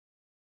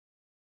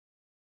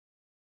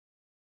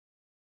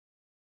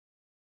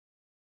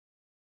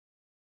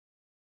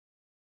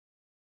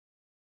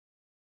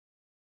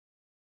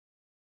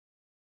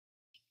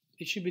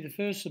It should be the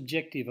first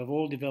objective of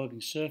all developing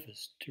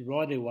surfers to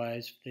ride their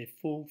waves for their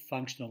full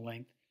functional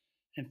length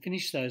and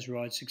finish those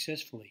rides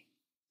successfully.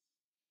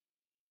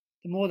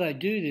 The more they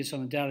do this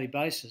on a daily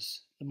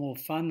basis, the more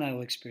fun they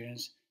will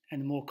experience and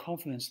the more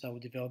confidence they will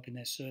develop in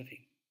their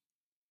surfing.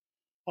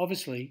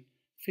 Obviously,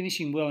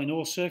 finishing well in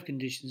all surf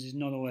conditions is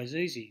not always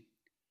easy,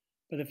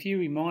 but a few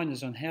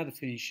reminders on how to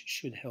finish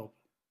should help.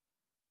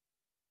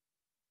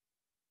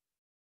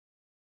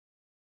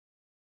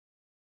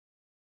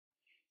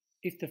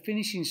 If the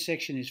finishing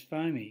section is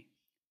foamy,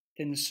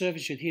 then the surfer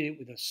should hit it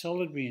with a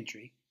solid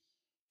re-entry,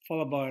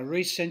 followed by a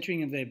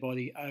recentering of their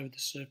body over the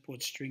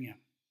surfboard stringer.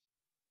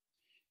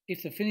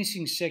 If the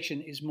finishing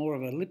section is more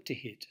of a lip to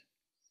hit,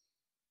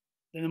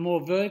 then a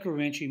more vertical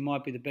re-entry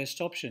might be the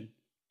best option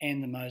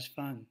and the most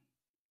fun.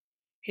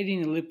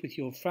 Hitting the lip with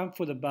your front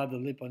foot above the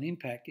lip on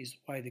impact is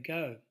the way to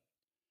go,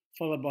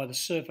 followed by the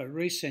surfer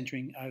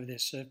recentering over their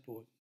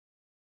surfboard.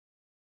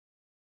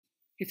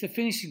 If the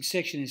finishing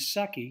section is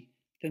sucky,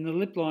 then the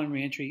lip line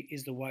re-entry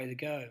is the way to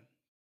go.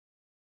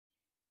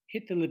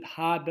 Hit the lip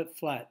hard but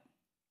flat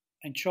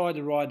and try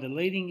to ride the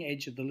leading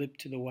edge of the lip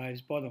to the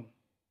wave's bottom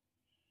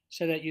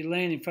so that you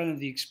land in front of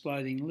the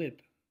exploding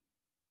lip.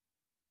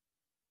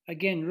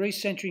 Again,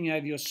 recentering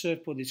over your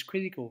surfboard is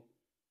critical,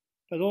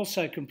 but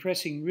also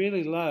compressing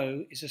really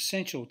low is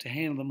essential to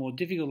handle the more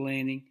difficult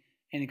landing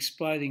and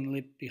exploding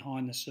lip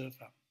behind the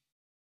surfer.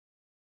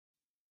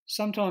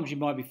 Sometimes you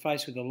might be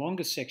faced with a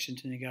longer section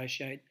to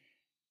negotiate,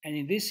 and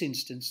in this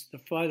instance, the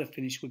floater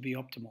finish would be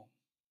optimal.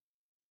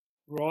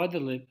 Ride the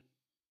lip,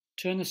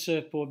 turn the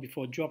surfboard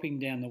before dropping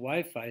down the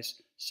wave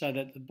face so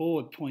that the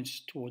board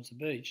points towards the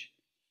beach,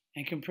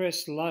 and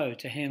compress low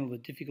to handle the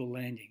difficult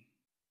landing.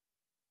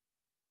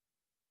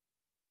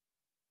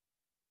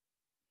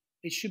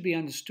 It should be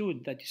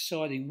understood that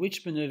deciding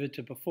which manoeuvre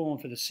to perform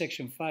for the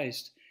section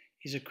faced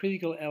is a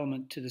critical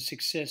element to the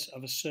success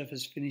of a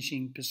surfer's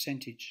finishing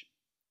percentage.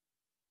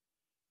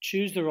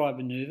 Choose the right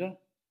manoeuvre,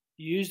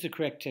 use the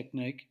correct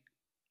technique,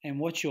 and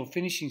watch your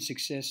finishing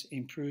success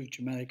improve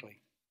dramatically.